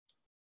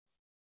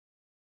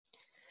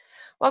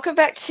Welcome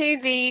back to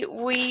the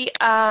We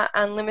Are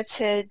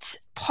Unlimited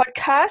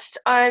podcast.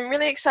 I'm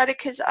really excited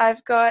because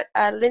I've got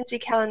Lindsay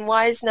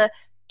Callan-Weisner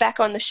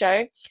back on the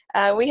show.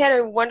 We had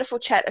a wonderful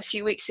chat a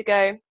few weeks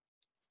ago,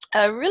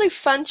 a really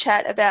fun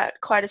chat about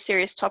quite a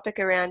serious topic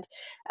around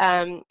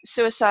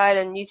suicide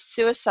and youth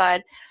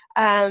suicide.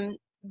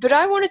 But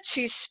I wanted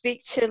to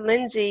speak to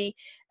Lindsay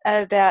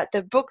about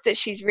the book that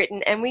she's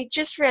written, and we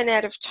just ran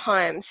out of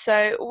time.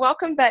 So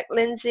welcome back,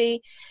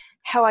 Lindsay.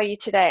 How are you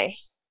today?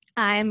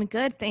 I'm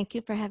good. Thank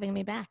you for having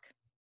me back.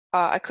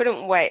 I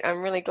couldn't wait.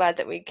 I'm really glad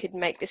that we could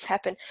make this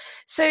happen.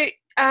 So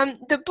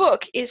the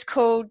book is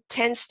called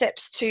 10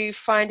 Steps to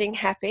Finding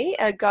Happy,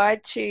 A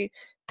Guide to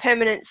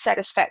Permanent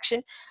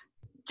Satisfaction.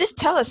 Just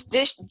tell us,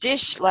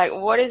 like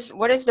what is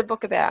the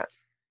book about?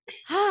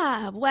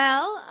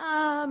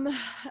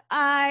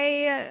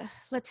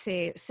 Let's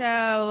see.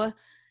 So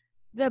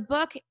the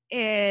book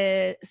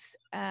is,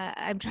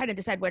 I'm trying to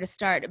decide where to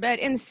start, but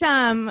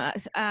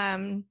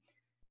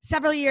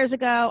several years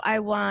ago, I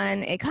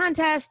won a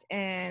contest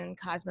in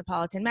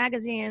Cosmopolitan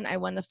magazine. I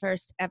won the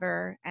first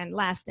ever and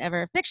last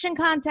ever fiction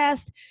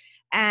contest.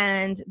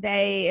 And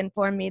they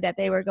informed me that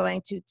they were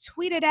going to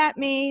tweet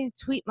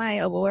my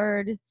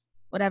award,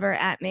 whatever,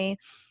 at me.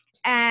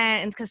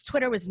 And because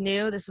Twitter was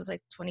new, this was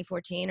like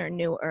 2014 or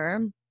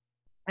newer.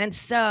 And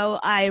so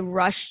I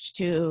rushed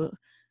to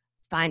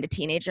find a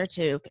teenager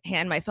to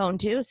hand my phone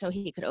to so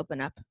he could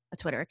open up a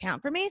Twitter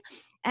account for me.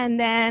 And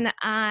then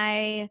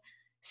I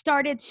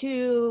started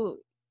to,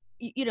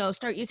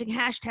 start using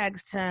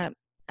hashtags to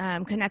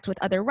connect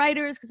with other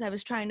writers because I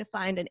was trying to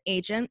find an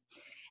agent.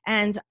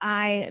 And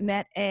I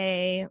met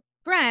a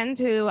friend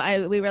who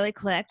we really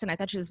clicked, and I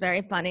thought she was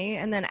very funny.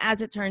 And then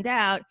as it turned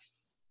out,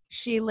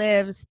 she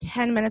lives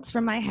 10 minutes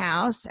from my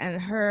house,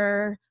 and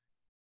her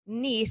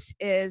niece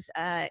is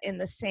in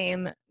the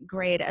same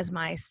grade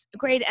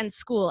and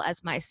school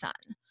as my son.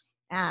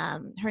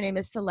 Her name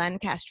is Selene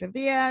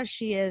Castrovia.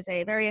 She is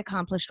a very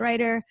accomplished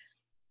writer.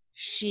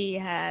 She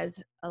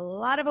has a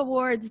lot of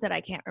awards that I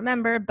can't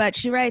remember, but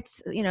she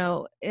writes, in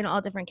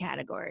all different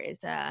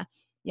categories,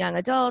 young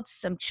adults,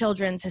 some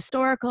children's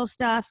historical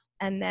stuff,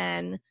 and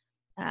then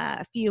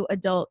a few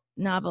adult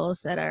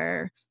novels that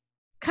are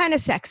kind of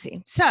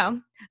sexy.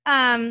 So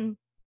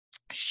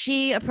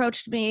she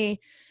approached me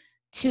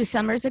 2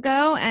 summers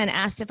ago and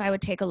asked if I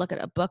would take a look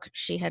at a book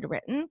she had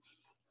written.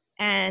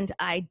 And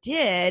I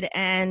did.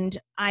 And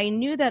I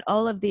knew that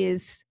all of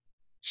these,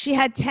 she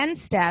had 10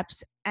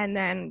 steps and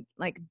then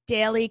like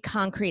daily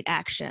concrete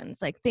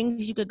actions, like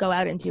things you could go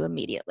out and do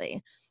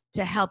immediately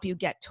to help you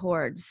get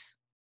towards,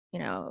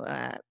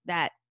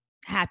 that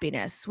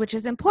happiness, which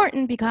is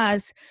important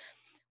because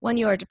when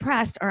you are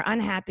depressed or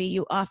unhappy,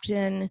 you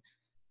often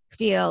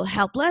feel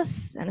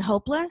helpless and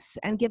hopeless,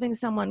 and giving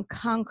someone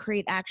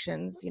concrete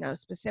actions,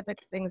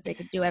 specific things they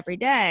could do every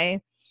day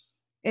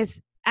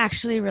is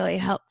actually really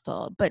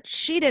helpful. But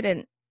she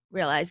didn't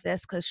realize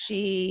this because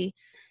she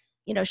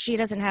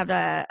doesn't have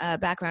a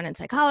background in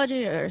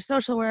psychology or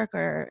social work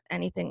or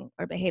anything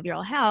or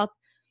behavioral health.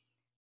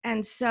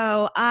 And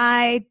so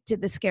I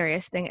did the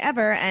scariest thing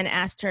ever and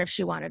asked her if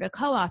she wanted a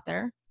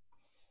co-author.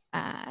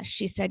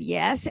 She said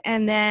yes.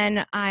 And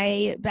then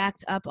I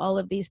backed up all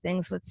of these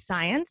things with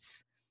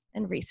science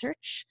and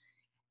research,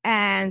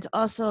 and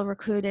also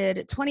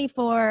recruited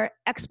 24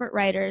 expert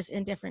writers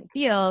in different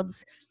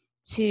fields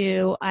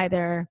to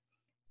either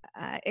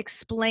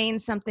explain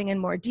something in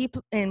more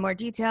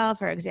detail,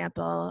 for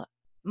example,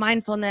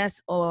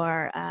 mindfulness,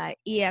 or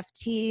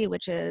EFT,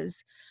 which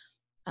is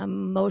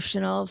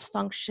emotional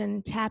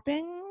function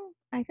tapping,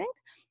 I think,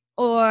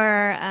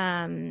 or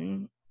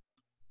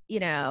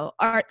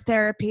art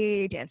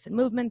therapy, dance and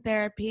movement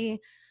therapy.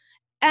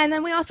 And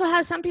then we also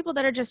have some people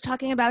that are just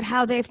talking about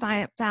how they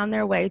found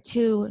their way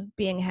to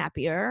being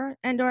happier,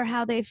 and or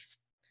how they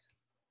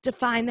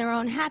define their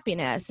own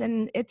happiness.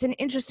 And it's an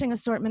interesting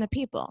assortment of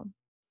people.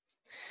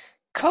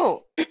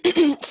 Cool.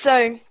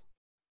 So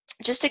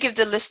just to give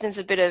the listeners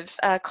a bit of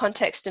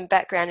context and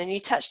background, and you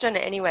touched on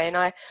it anyway, and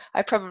I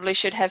probably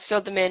should have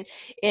filled them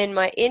in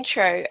my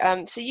intro.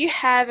 So you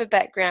have a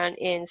background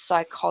in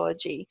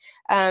psychology.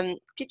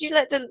 Could you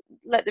let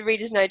the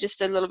readers know just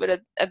a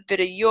bit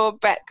of your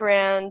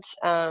background,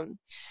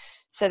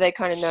 so they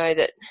kind of know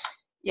that,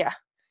 yeah,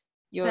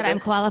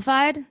 I'm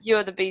qualified?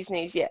 You're the bee's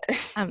knees, yeah.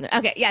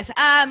 Okay, yes.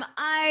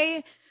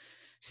 I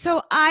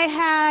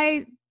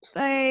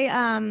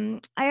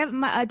have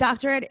a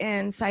doctorate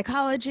in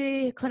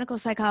psychology, clinical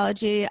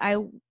psychology. I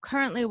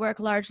currently work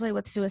largely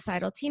with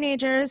suicidal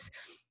teenagers.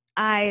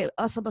 I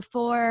also,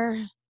 before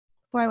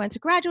I went to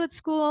graduate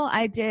school,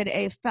 I did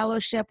a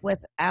fellowship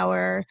with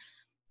our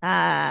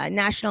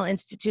National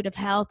Institute of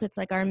Health. It's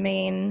like our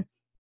main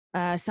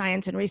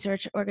science and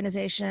research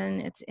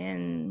organization. It's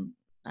in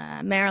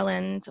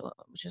Maryland,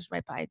 which is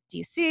right by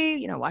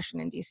DC,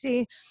 Washington,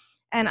 DC.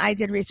 And I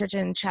did research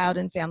in child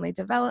and family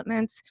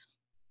development.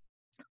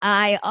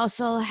 I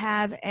also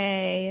have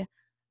a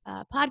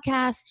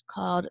podcast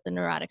called the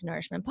Neurotic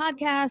Nourishment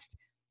Podcast.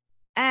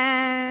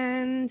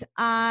 and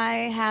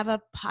I have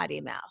a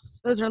potty mouth.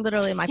 Those are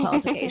literally my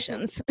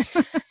qualifications.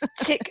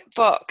 Tick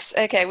box.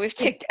 Okay, we've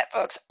ticked that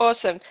box.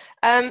 Awesome.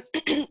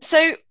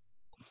 So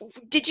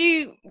did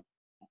you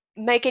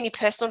make any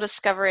personal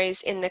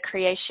discoveries in the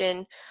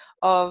creation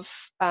of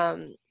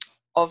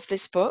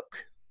this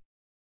book?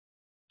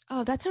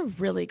 Oh, that's a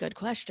really good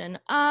question.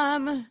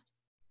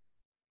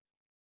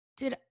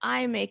 Did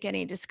I make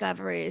any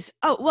discoveries?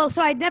 Oh, well,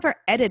 so I'd never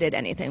edited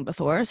anything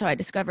before, so I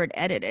discovered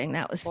editing.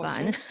 That was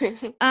Awesome.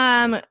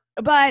 fun.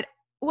 But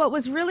what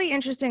was really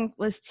interesting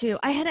was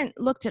I hadn't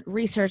looked at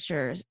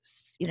researchers,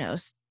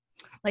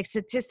 like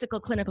statistical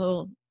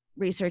clinical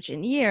research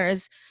in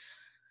years,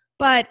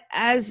 but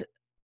as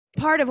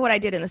part of what I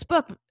did in this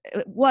book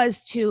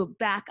was to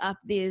back up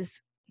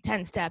these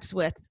 10 steps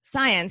with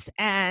science.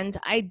 And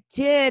I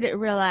did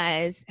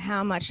realize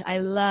how much I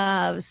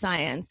love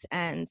science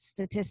and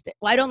statistics.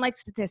 Well, I don't like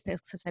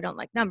statistics because I don't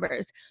like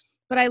numbers,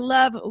 but I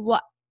love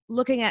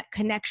looking at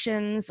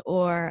connections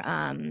or,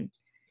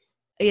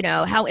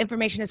 how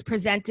information is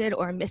presented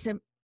or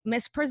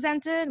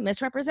misrepresented.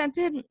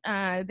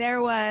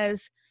 There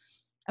was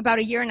about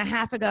a year and a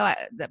half ago,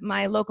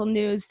 my local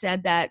news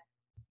said that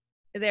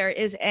there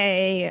is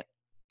they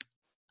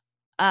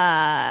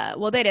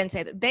didn't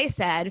say that. They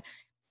said,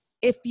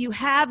 if you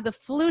have the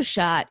flu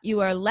shot, you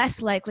are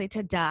less likely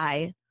to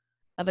die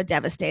of a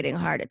devastating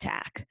heart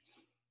attack.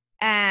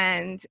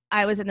 And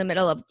I was in the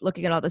middle of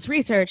looking at all this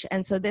research.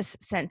 And so this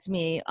sent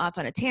me off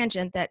on a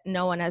tangent that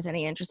no one has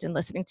any interest in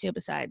listening to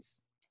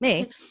besides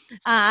me,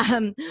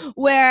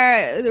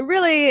 where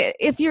really,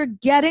 if you're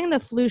getting the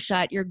flu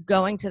shot, you're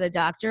going to the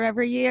doctor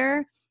every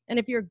year. And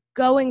if you're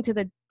going to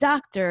the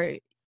doctor,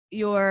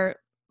 you're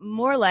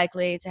more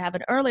likely to have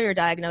an earlier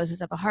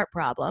diagnosis of a heart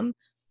problem.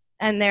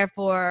 And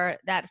therefore,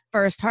 that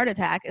first heart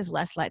attack is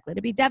less likely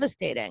to be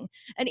devastating.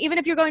 And even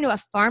if you're going to a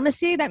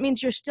pharmacy, that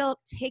means you're still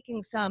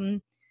taking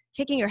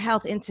your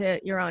health into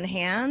your own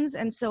hands.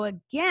 And so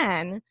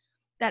again,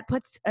 that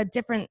puts a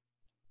different,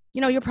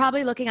 you're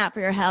probably looking out for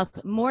your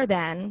health more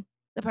than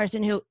the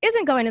person who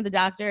isn't going to the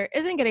doctor,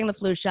 isn't getting the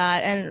flu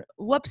shot, and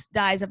whoops,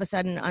 dies of a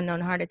sudden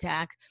unknown heart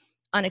attack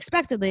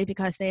unexpectedly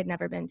because they had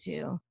never been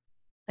to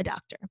a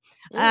doctor.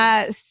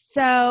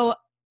 So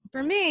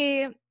for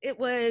me, it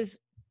was,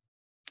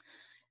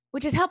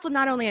 which is helpful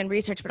not only in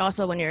research, but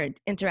also when you're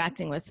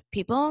interacting with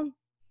people,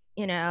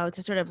 to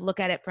sort of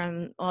look at it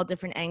from all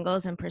different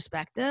angles and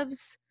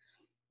perspectives.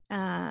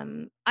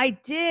 I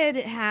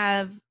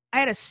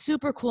had a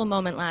super cool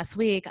moment last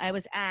week. I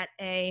was at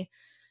a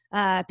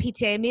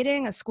PTA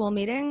meeting, a school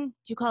meeting.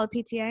 Do you call it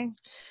PTA?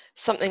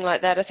 Something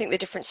like that. I think the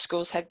different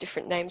schools have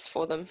different names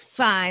for them.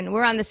 Fine.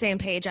 We're on the same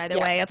page either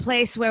way. A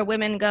place where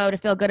women go to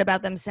feel good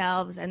about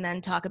themselves and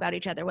then talk about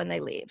each other when they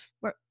leave.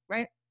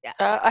 Right?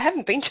 Yeah. I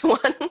haven't been to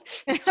one.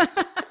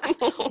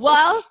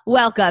 Well,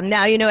 welcome.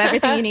 Now you know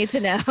everything you need to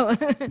know. No,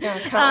 I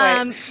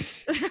can't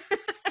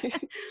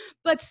wait.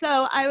 But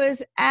so I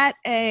was at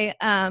a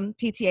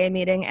PTA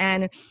meeting,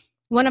 and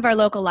one of our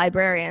local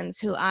librarians,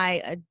 who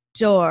I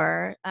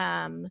adore,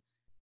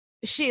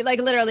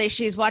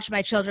 she's watched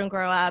my children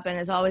grow up and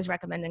is always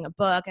recommending a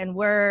book. And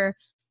we're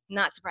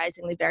not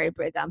surprisingly very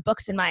big on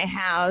books in my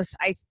house.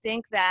 I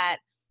think that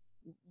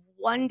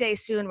one day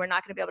soon we're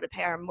not going to be able to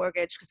pay our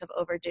mortgage because of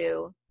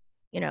overdue,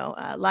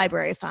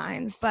 library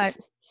fines, but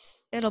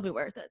it'll be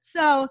worth it.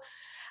 So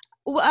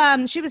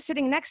she was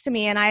sitting next to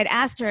me, and I had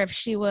asked her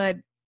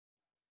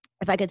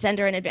if I could send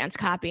her an advance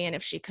copy and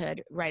if she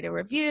could write a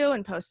review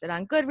and post it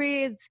on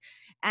Goodreads.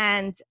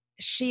 And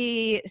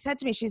she said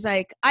to me, she's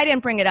like, I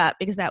didn't bring it up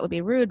because that would be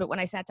rude. But when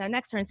I sat down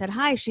next to her and said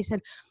hi, she said,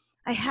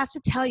 I have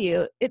to tell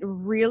you, it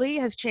really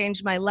has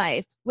changed my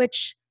life,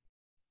 which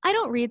I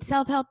don't read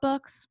self-help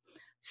books.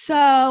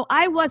 So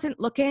I wasn't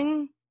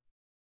looking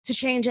to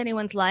change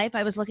anyone's life.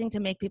 I was looking to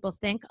make people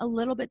think a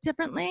little bit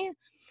differently.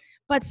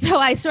 But so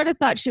I sort of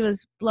thought she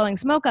was blowing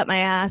smoke up my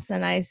ass.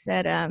 And I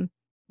said,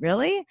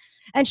 really?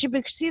 And she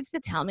proceeds to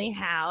tell me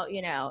how,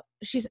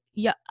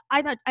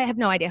 I thought, I have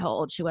no idea how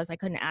old she was. I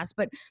couldn't ask,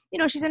 but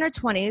she's in her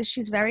 20s.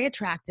 She's very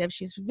attractive.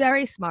 She's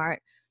very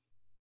smart.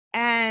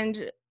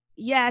 And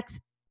yet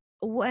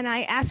whenever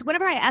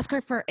I ask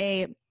her for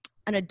an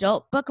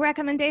adult book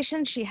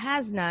recommendation, she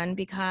has none,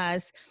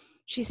 because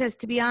she says,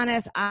 to be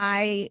honest,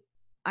 I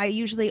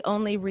usually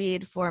only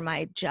read for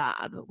my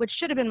job, which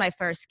should have been my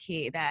first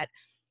key, that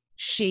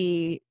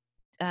she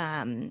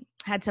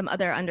had some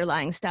other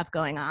underlying stuff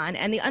going on.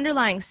 And the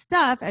underlying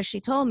stuff, as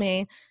she told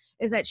me,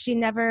 is that she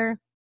never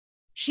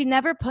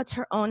puts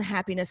her own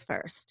happiness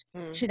first.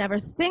 She never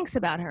thinks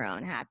about her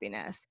own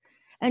happiness.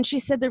 And she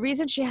said the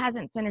reason she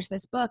hasn't finished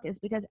this book is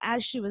because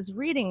as she was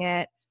reading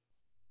it,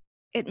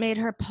 it made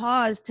her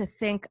pause to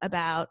think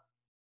about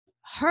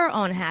her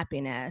own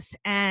happiness.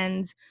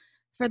 And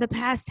for the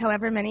past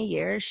however many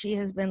years, she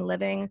has been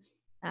living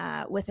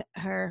with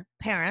her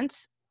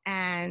parents.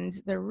 And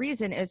the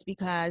reason is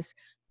because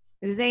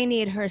they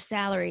need her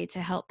salary to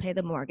help pay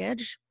the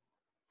mortgage.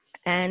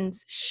 And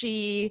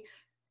she,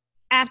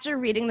 after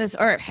reading this,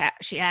 or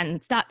she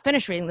hadn't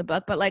finished reading the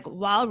book, but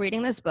while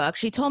reading this book,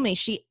 she told me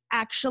she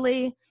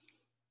actually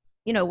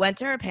went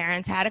to her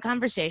parents, had a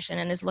conversation,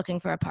 and is looking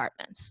for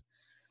apartments.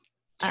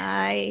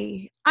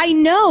 Yes. I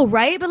know,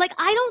 right? But like,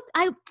 I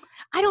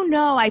don't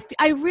know.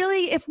 I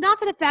really, if not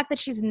for the fact that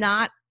she's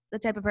not the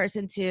type of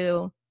person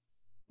to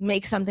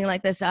make something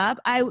like this up,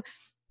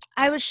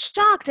 I was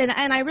shocked, and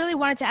I really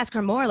wanted to ask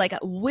her more, like,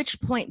 at which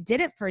point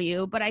did it for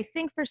you? But I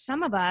think for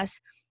some of us,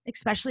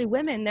 especially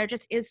women, there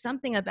just is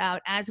something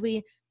about as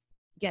we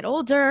get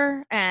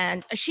older,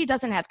 and she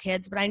doesn't have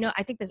kids, but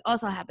I think this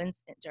also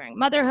happens during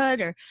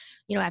motherhood or,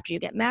 after you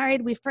get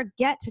married, we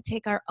forget to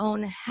take our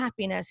own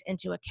happiness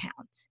into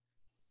account.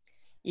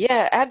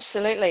 Yeah,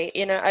 absolutely.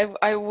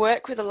 I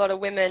work with a lot of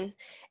women,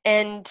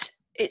 and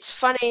it's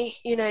funny,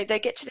 they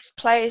get to this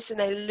place and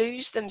they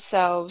lose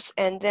themselves,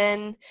 and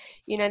then,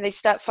 they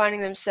start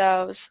finding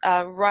themselves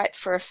ripe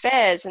for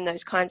affairs and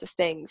those kinds of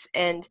things.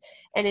 And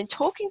in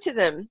talking to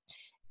them,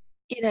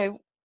 you know,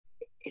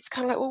 it's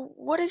kind of like, well,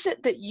 what is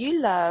it that you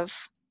love?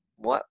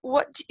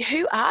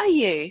 Who are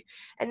you?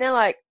 And they're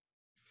like,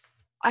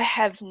 I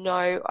have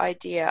no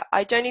idea.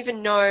 I don't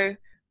even know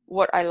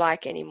what I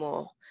like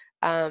anymore.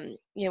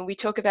 We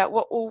talk about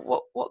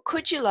what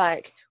could you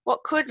like?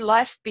 What could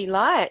life be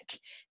like?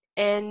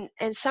 And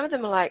some of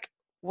them are like,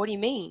 what do you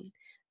mean?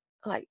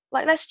 Like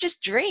let's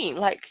just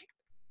dream.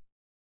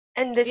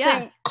 And they're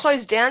Yeah. so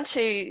closed down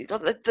to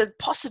the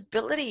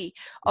possibility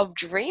of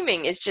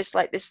dreaming is just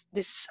like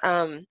this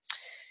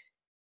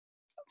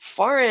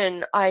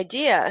foreign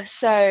idea.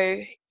 So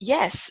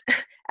yes,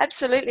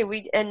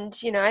 absolutely.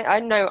 I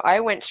know I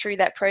went through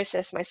that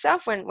process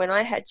myself when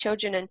I had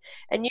children,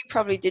 and you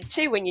probably did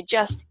too, when you're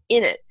just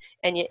in it,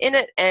 and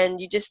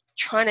you're just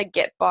trying to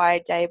get by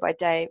day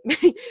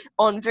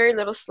on very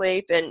little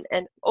sleep and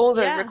all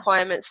the Yeah.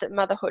 requirements that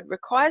motherhood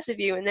requires of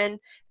you, and then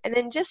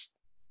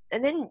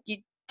you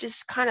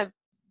just kind of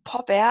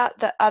pop out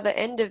the other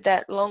end of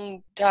that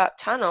long dark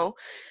tunnel.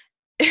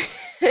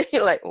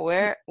 You're like,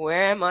 where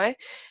am I?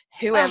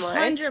 Who am I?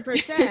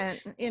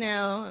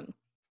 100%,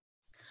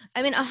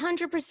 I mean,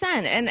 100%.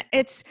 And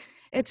it's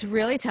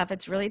really tough.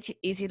 It's really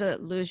easy to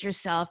lose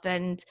yourself.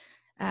 And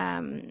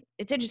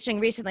it's interesting.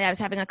 Recently, I was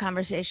having a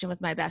conversation with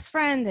my best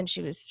friend, and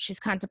she's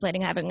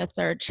contemplating having a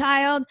third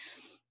child.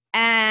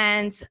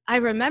 And I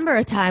remember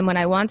a time when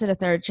I wanted a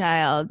third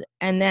child,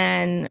 and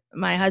then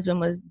my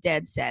husband was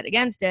dead set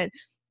against it.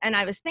 And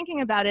I was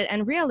thinking about it,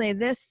 and really,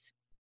 this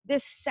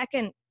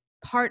second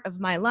part of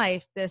my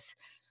life, the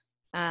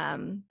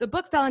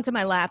book fell into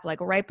my lap like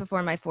right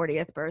before my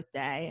 40th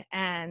birthday,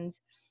 and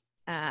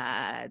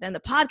then the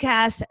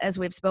podcast, as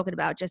we've spoken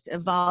about, just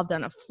evolved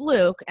on a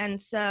fluke. And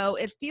so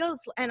it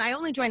feels, and I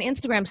only joined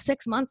Instagram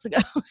 6 months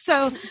ago,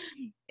 so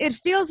it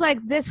feels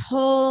like this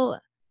whole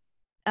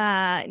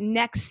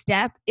next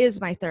step is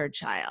my third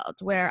child,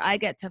 where I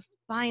get to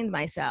find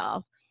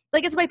myself.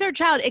 Like, it's my third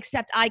child,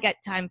 except I get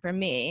time for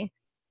me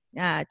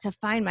to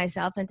find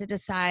myself and to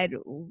decide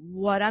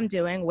what I'm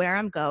doing, where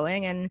I'm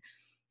going,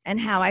 and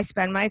how I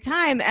spend my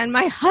time. And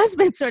my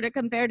husband sort of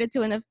compared it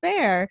to an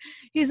affair.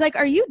 He's like,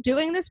 are you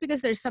doing this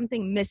because there's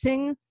something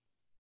missing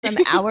from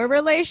our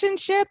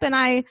relationship? And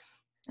I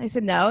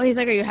said, no. He's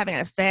like, are you having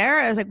an affair?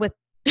 I was like, with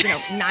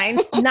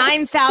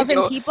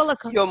 9,000 people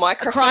your across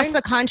microphone?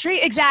 the country.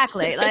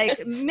 Exactly.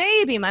 Like,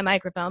 maybe my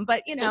microphone,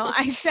 but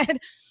I said,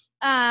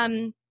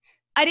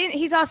 I didn't,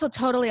 he's also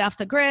totally off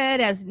the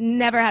grid, has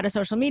never had a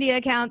social media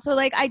account. So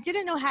like, I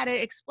didn't know how to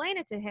explain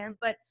it to him,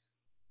 but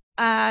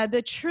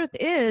the truth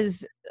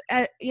is,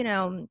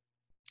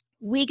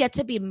 we get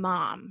to be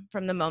mom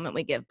from the moment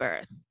we give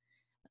birth.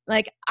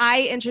 Like,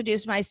 I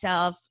introduce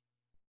myself.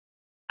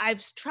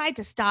 I've tried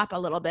to stop a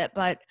little bit,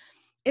 but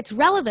it's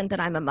relevant that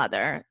I'm a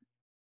mother.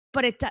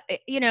 But it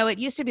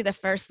used to be the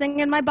first thing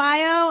in my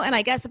bio. And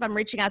I guess if I'm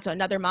reaching out to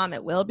another mom,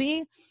 it will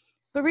be.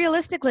 But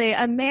realistically,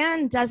 a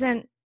man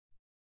doesn't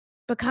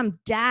become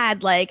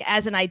dad like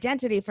as an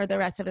identity for the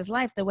rest of his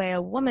life the way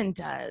a woman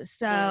does.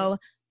 So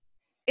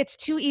it's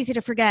too easy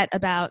to forget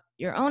about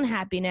your own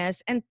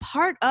happiness. And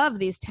part of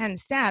these 10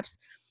 steps,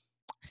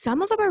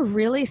 some of them are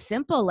really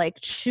simple, like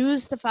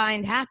choose to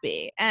find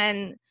happy.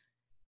 And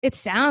it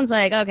sounds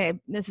like, okay,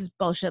 this is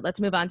bullshit.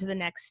 Let's move on to the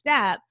next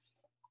step.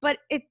 But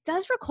it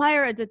does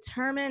require a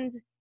determined,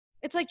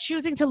 it's like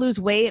choosing to lose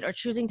weight or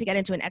choosing to get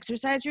into an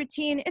exercise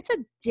routine. It's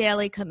a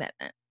daily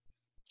commitment.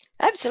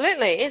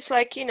 Absolutely. It's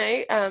like,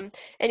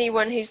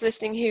 anyone who's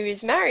listening who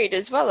is married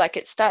as well, like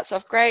it starts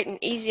off great and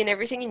easy and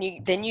everything,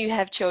 and then you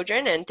have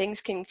children and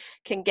things can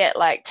get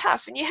like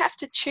tough, and you have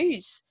to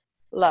choose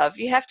love.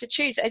 You have to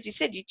choose, as you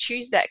said, you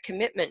choose that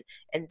commitment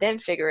and then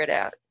figure it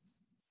out.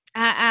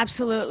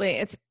 Absolutely.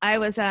 It's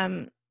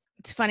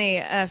funny,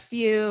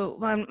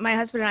 when my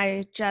husband and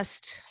I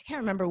can't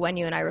remember when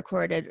you and I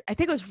recorded. I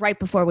think it was right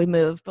before we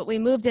moved, but we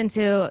moved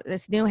into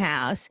this new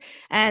house,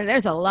 and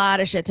there's a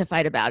lot of shit to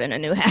fight about in a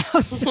new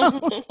house.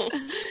 So,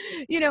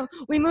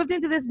 we moved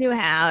into this new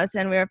house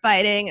and we were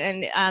fighting,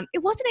 and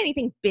it wasn't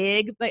anything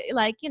big, but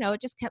like,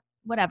 it just kept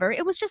whatever.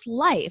 It was just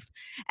life.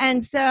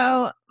 And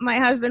so my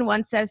husband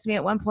once says to me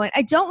at one point,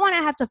 I don't want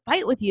to have to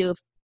fight with you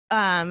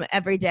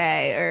every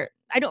day, or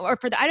I don't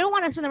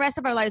want to spend the rest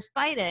of our lives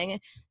fighting.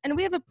 And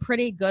we have a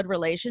pretty good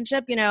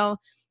relationship.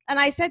 And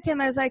I said to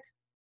him, I was like,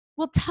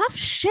 well, tough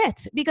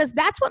shit, because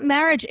that's what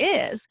marriage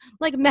is.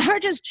 Like,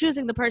 marriage is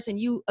choosing the person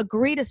you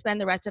agree to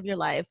spend the rest of your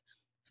life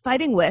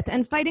fighting with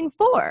and fighting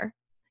for.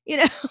 You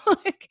know,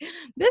 like,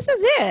 this is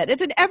it.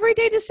 It's an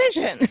everyday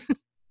decision.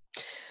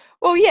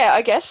 Well, yeah,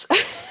 I guess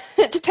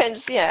it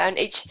depends. Yeah, and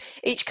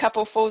each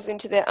couple falls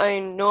into their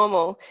own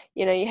normal.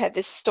 You know, you have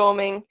this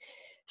storming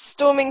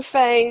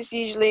phase.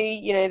 Usually,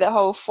 you know, the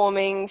whole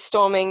forming,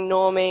 storming,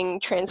 norming,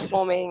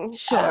 transforming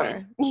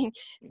Sure.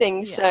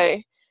 things. Yeah.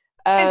 So,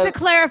 And to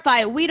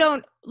clarify, we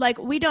don't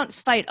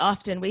fight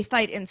often. We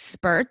fight in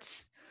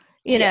spurts.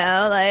 You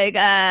know, like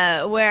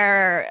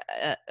where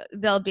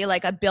there'll be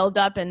like a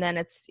buildup, and then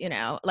it's, you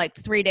know, like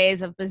 3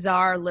 days of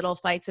bizarre little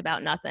fights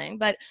about nothing.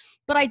 But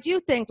I do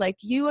think, like,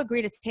 you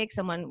agree to take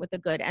someone with the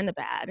good and the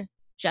bad,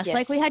 just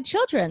like we had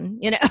children.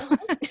 You know.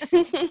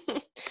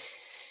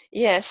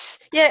 Yes.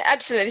 Yeah,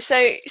 absolutely.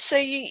 So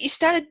you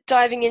started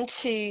diving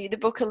into the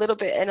book a little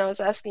bit, and I was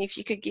asking if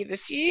you could give a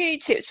few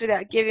tips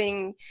without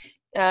giving,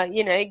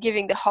 you know,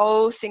 giving the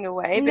whole thing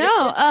away. But if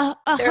No,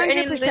 there are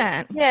any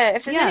 100%.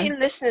 if there's any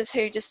listeners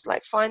who just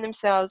like find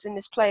themselves in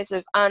this place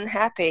of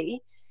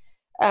unhappy,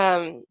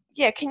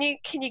 yeah, can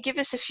you give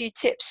us a few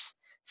tips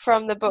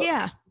from the book?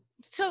 Yeah.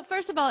 So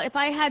first of all, if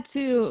I had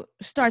to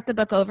start the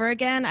book over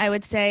again, I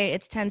would say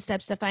it's 10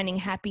 steps to finding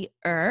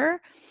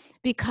happier,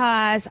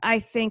 because I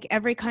think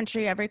every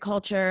country, every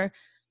culture,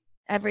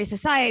 every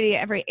society,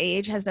 every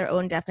age has their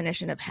own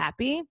definition of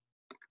happy.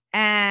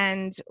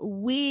 And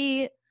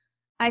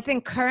I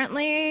think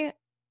currently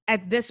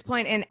at this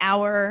point in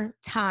our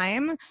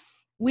time,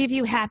 we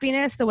view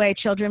happiness the way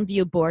children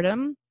view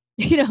boredom.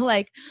 You know,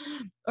 like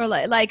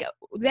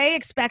they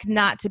expect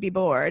not to be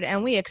bored,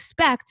 and we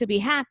expect to be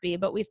happy,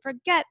 but we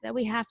forget that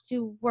we have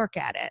to work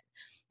at it.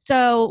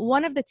 So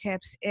one of the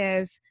tips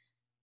is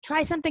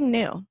try something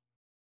new.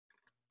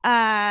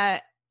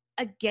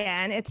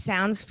 Again, it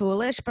sounds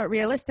foolish, but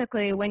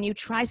realistically, when you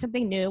try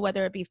something new,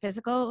 whether it be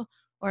physical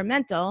or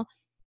mental,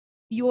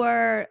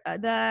 the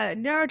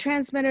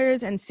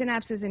neurotransmitters and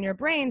synapses in your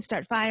brain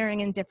start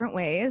firing in different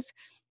ways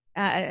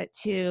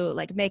to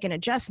like make an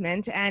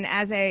adjustment. And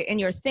in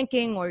your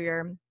thinking or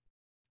your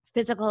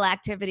physical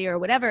activity or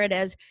whatever it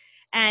is,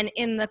 and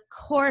in the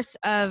course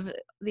of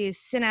these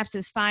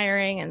synapses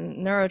firing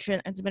and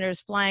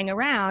neurotransmitters flying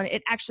around,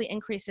 it actually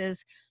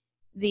increases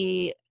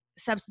the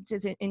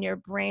substances in your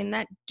brain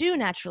that do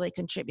naturally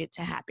contribute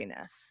to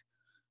happiness.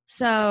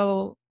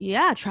 So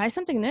yeah, try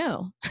something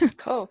new.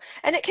 Cool.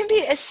 And it can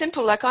be as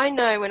simple, like I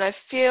know when I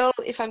feel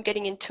if I'm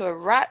getting into a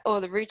rut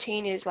or the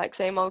routine is like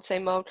same old,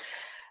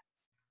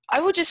 I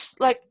will just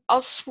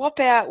I'll swap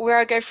out where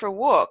I go for a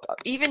walk,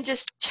 even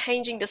just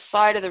changing the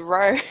side of the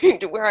road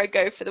where I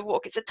go for the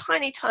walk. It's a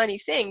tiny, tiny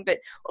thing, but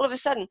all of a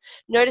sudden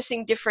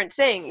noticing different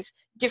things,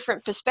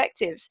 different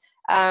perspectives.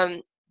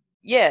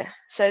 Yeah,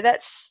 so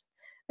that's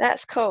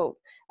cool.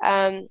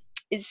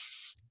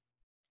 Is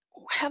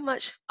how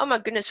much? Oh my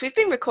goodness, we've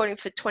been recording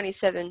for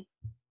 27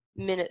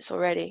 minutes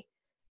already.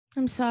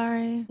 I'm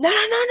sorry. No,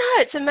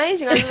 it's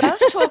amazing. I love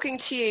talking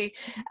to you.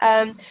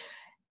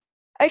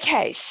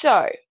 Okay,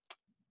 so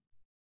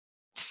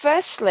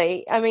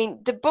firstly, I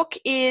mean, the book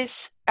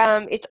is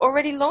it's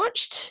already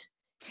launched.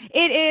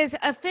 It is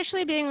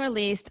officially being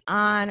released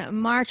on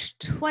March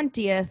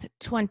 20th,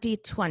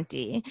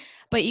 2020,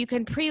 but you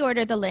can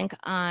pre-order the link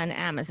on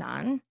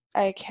Amazon.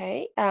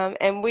 Okay,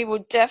 and we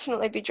will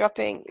definitely be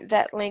dropping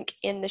that link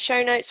in the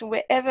show notes and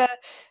wherever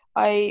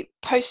I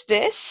post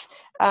this.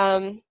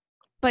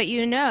 But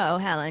you know,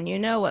 Helen, you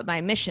know what my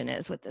mission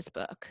is with this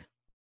book.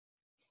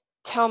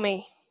 Tell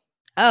me.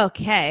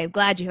 Okay,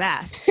 glad you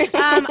asked.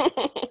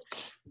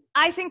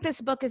 I think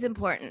this book is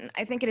important.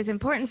 I think it is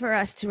important for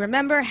us to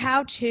remember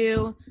how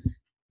to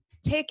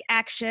take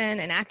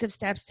action and active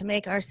steps to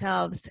make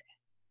ourselves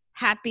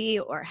happy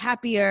or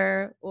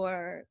happier,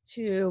 or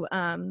to,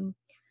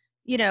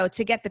 you know,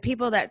 to get the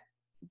people that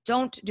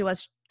don't do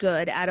us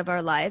good out of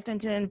our life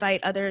and to invite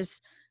others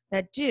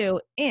that do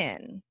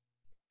in.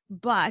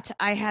 But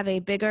I have a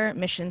bigger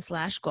mission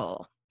 /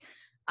 goal.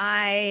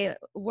 I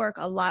work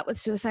a lot with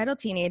suicidal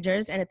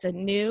teenagers, and it's a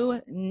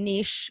new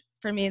niche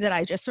for me that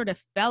I just sort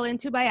of fell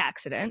into by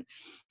accident.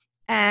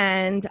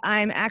 And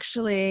I'm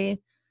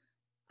actually,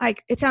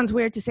 it sounds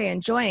weird to say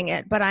enjoying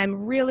it, but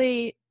I'm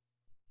really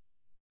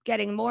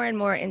getting more and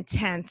more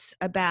intense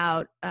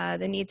about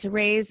the need to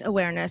raise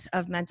awareness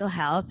of mental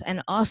health,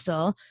 and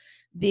also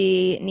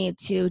the need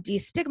to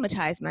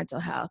destigmatize mental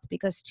health,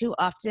 because too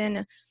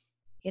often,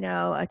 you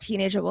know, a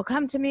teenager will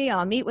come to me,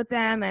 I'll meet with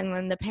them, and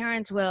when the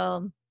parent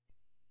will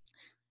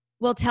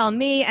tell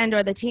me and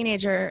or the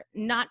teenager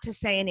not to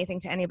say anything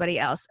to anybody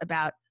else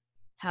about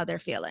how they're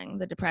feeling,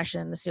 the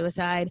depression, the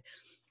suicide.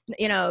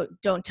 You know,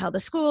 don't tell the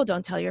school,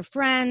 don't tell your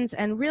friends.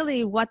 And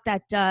really what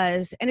that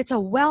does, and it's a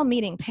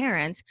well-meaning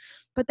parent,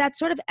 but that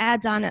sort of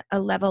adds on a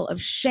level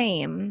of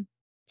shame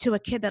to a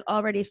kid that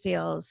already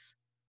feels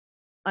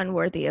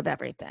unworthy of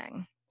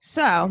everything.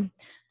 So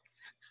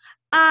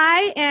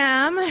I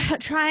am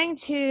trying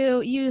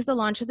to use the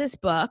launch of this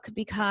book,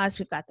 because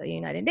we've got the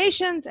United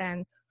Nations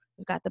and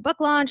we've got the book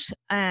launch,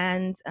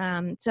 and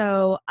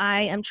so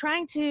I am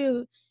trying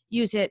to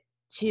use it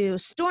to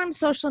storm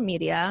social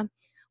media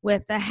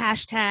with the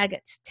hashtag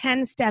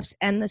 10 steps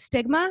end the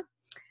stigma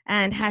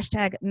and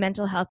hashtag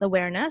mental health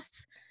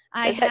awareness.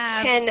 So is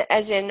that 10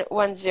 as in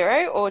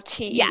 10 or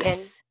TEN?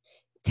 Yes,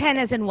 10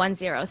 as in 10.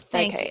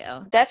 Thank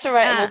you. That's all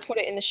right, and we'll put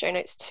it in the show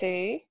notes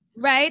too.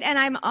 Right, and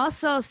I'm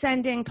also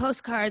sending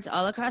postcards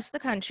all across the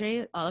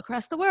country, all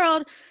across the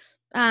world,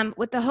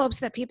 with the hopes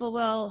that people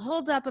will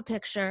hold up a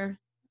picture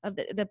of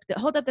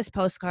hold up this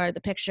postcard, the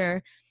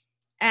picture,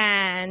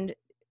 and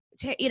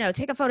take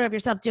a photo of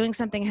yourself doing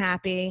something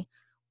happy,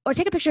 or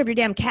take a picture of your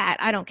damn cat.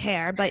 I don't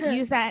care, but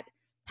use that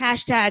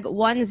hashtag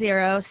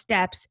 10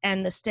 steps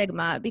and the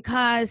stigma,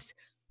 because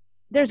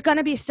there's going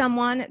to be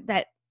someone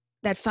that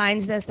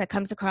finds this, that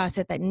comes across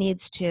it, that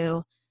needs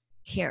to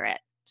hear it.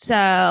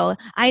 So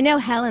I know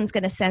Helen's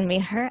going to send me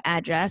her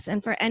address,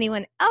 and for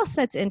anyone else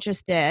that's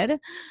interested,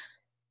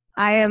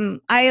 I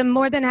am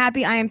more than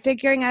happy. I am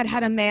figuring out how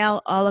to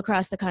mail all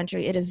across the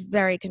country. It is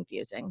very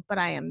confusing, but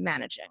I am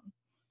managing.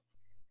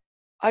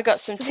 I got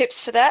some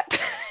tips for that,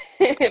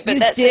 but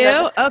that's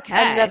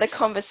another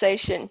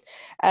conversation.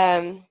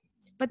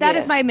 But that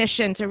is my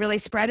mission, to really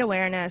spread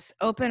awareness,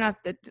 open up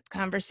the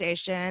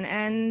conversation,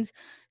 and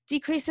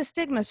decrease the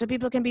stigma so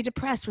people can be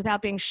depressed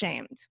without being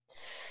shamed.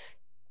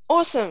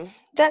 Awesome.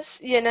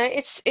 That's,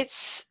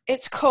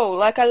 it's cool.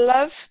 Like, I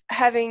love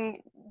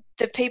having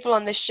the people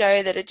on the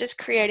show that are just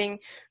creating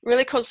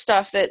really cool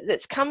stuff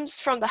that comes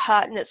from the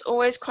heart, and it's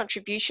always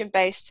contribution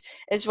based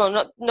as well.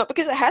 Not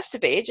because it has to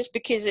be, just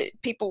because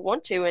people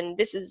want to, and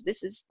this is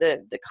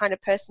the kind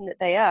of person that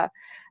they are.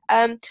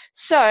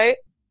 So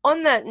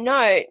on that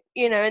note,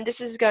 and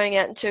this is going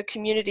out into a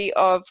community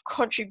of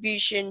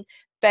contribution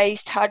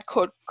based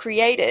hardcore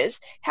creators,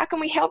 how can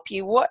we help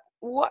you?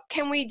 What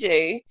can we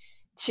do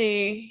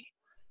to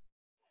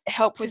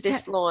help with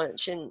this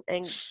launch and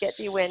get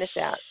the awareness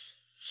out?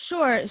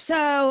 Sure.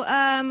 So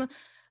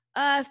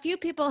a few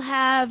people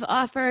have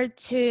offered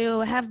to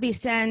have me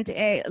send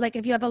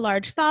if you have a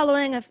large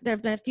following, if there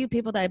have been a few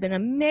people that I've been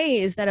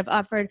amazed that have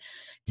offered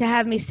to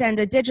have me send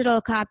a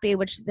digital copy,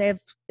 which they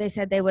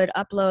said they would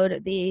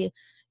upload the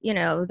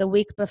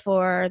week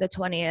before the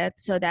 20th,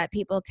 so that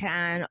people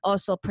can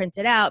also print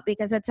it out,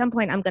 because at some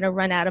point I'm going to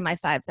run out of my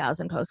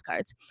 5,000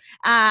 postcards,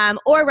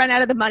 or run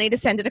out of the money to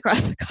send it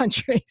across the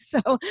country.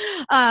 So,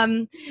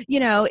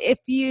 if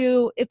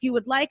you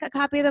would like a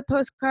copy of the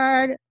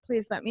postcard,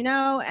 please let me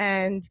know,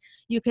 and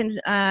you can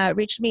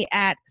reach me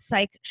at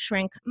Psych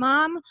Shrink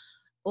Mom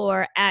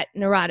or at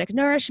Neurotic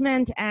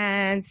Nourishment,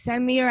 and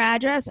send me your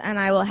address, and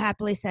I will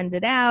happily send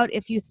it out.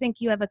 If you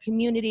think you have a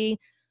community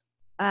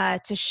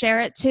to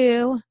share it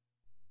to,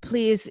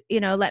 please,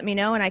 let me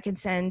know, and I can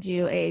send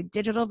you a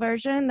digital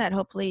version that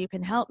hopefully you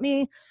can help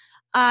me.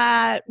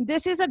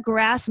 This is a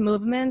grass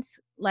movement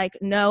like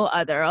no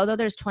other, although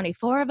there's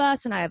 24 of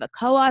us and I have a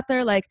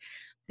co-author. Like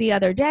the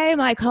other day,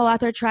 my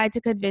co-author tried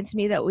to convince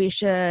me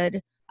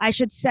that I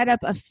should set up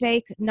a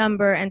fake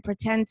number and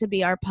pretend to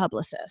be our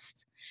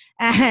publicist.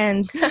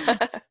 And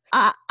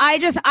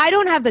I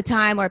don't have the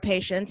time or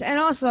patience. And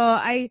also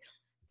I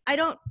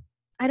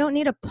don't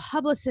need a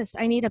publicist.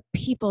 I need a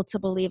people to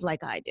believe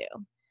like I do,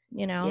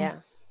 Yeah.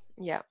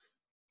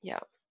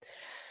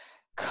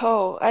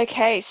 Cool.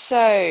 Okay,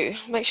 so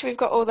make sure we've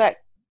got all that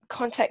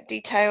contact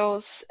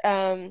details.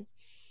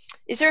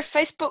 Is there a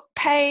Facebook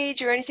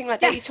page or anything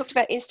like that? You talked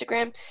about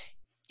Instagram.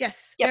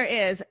 Yes, there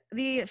is.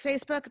 The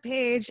Facebook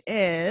page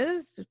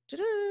is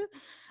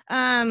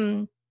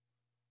I'm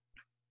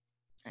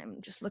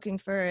just looking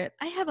for it.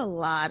 I have a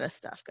lot of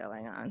stuff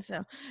going on.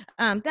 So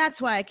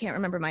that's why I can't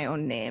remember my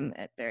own name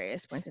at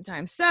various points in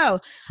time. So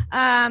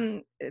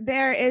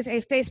there is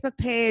a Facebook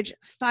page,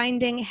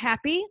 Finding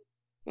Happy.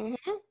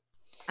 Mm-hmm.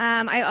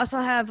 I also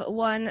have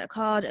one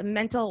called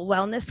Mental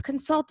Wellness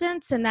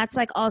Consultants, and that's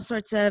like all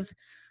sorts of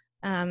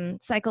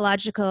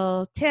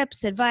psychological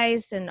tips,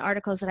 advice, and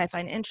articles that I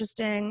find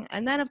interesting.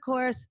 And then, of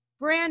course,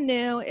 brand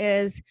new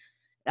is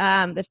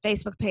the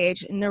Facebook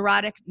page,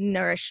 Neurotic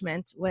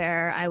Nourishment,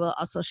 where I will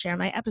also share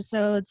my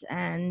episodes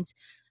and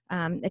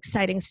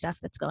exciting stuff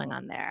that's going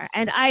on there.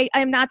 And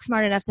I'm not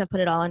smart enough to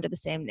put it all under the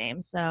same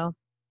name, so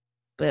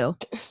boo.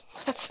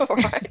 That's all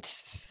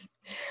right.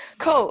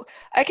 Cool.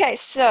 Okay,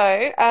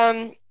 so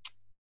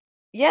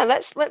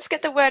let's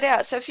get the word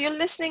out. So if you're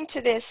listening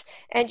to this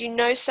and you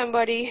know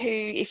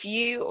somebody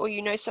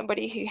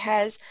somebody who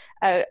has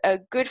a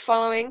good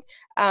following,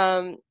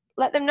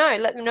 let them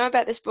know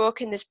about this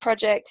book and this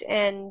project,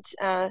 and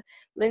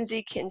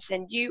Lindsay can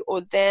send you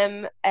or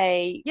them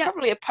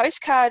probably a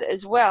postcard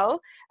as well.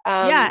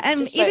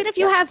 And even if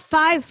you have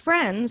 5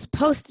 friends,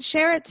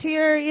 share it to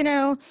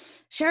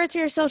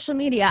your social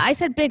media. I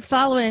said big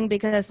following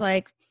because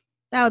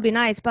that would be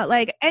nice, but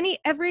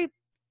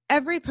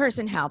every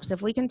person helps.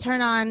 If we can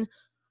turn on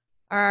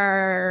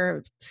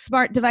our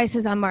smart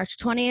devices on March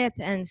 20th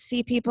and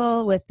see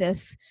people with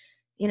this,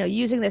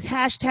 using this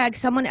hashtag,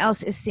 someone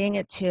else is seeing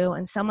it too,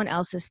 and someone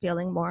else is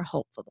feeling more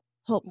hopeful.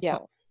 Yeah.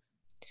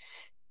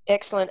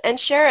 Excellent. And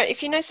share it.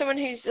 If you know someone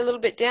who's a little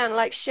bit down,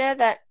 like share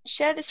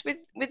this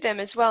with them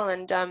as well.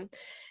 And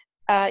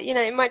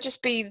it might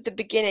just be the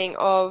beginning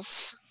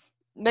of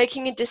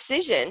making a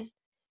decision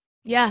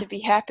Yeah. to be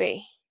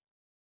happy.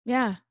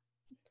 Yeah.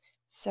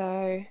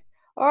 So,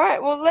 all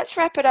right, well, let's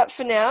wrap it up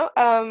for now.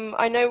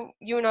 I know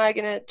you and I are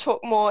going to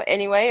talk more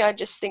anyway. I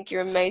just think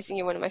you're amazing.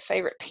 You're one of my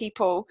favorite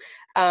people.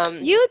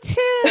 You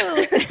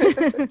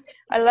too.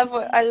 I love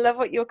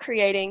what you're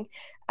creating.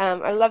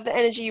 I love the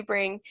energy you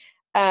bring.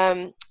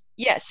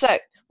 So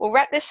we'll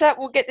wrap this up.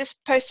 We'll get this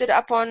posted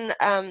up on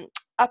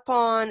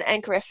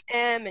Anchor FM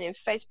and in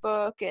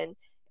Facebook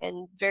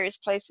and various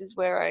places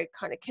where I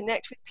kind of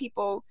connect with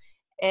people.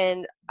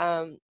 And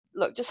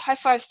look, just high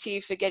fives to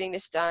you for getting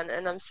this done.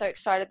 And I'm so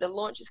excited. The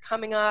launch is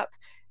coming up,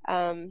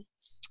 and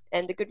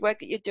the good work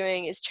that you're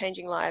doing is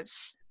changing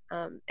lives.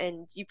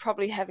 And you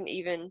probably haven't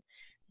even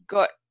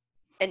got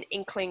an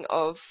inkling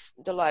of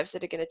the lives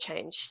that are going to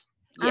change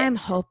yet. I'm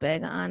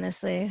hoping,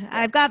 honestly. Yeah.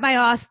 I've got my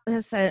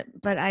office,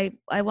 but I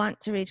want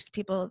to reach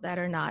people that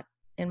are not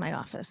in my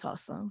office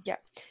also. Yeah,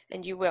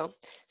 and you will,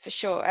 for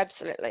sure,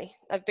 absolutely.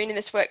 I've been in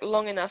this work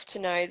long enough to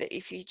know that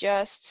if you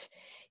just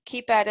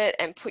keep at it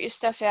and put your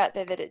stuff out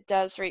there, that it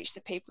does reach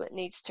the people it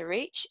needs to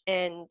reach,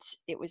 and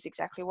it was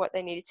exactly what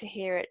they needed to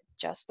hear at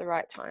just the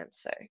right time.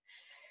 So,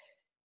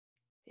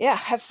 yeah,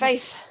 have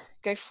faith.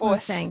 Go forth. Well,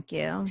 thank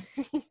you.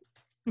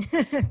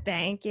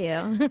 Thank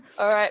you.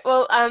 All right.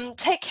 Well,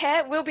 take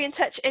care. We'll be in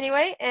touch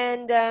anyway.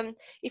 And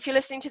if you're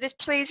listening to this,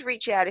 please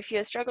reach out. If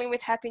you're struggling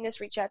with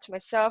happiness, reach out to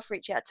myself,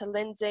 reach out to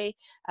Lindsay.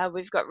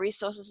 We've got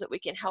resources that we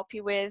can help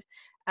you with,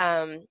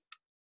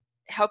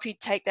 help you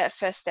take that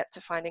first step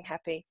to finding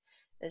happy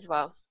as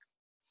well.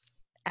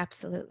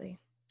 Absolutely.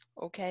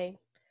 Okay.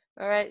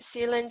 All right.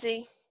 See you,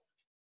 Lindsay.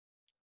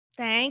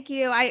 Thank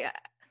you.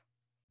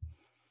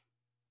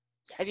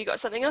 Have you got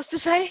something else to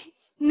say?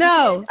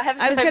 No,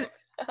 I was good.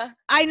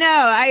 I know.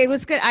 I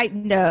was good.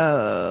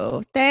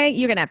 No.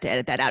 You're gonna have to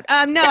edit that out.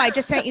 No, I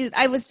just sent you.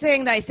 I was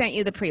saying that I sent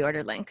you the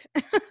pre-order link.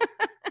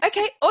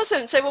 Okay,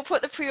 awesome. So we'll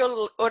put the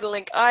pre-order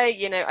link.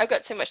 I've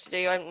got so much to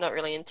do. I'm not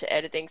really into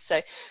editing,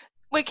 so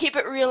we keep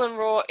it real and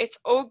raw. It's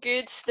all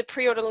good. The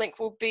pre-order link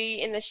will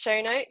be in the show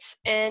notes,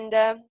 and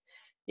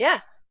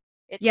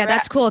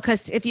that's cool.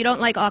 Because if you don't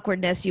like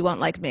awkwardness, you won't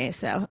like me.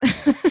 So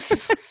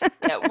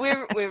yeah,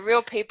 we're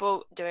real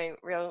people doing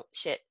real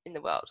shit in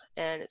the world,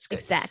 and it's good.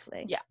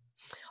 Exactly. Yeah.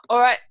 All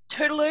right,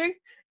 toodaloo,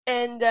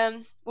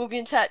 and we'll be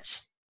in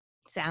touch.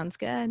 Sounds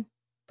good.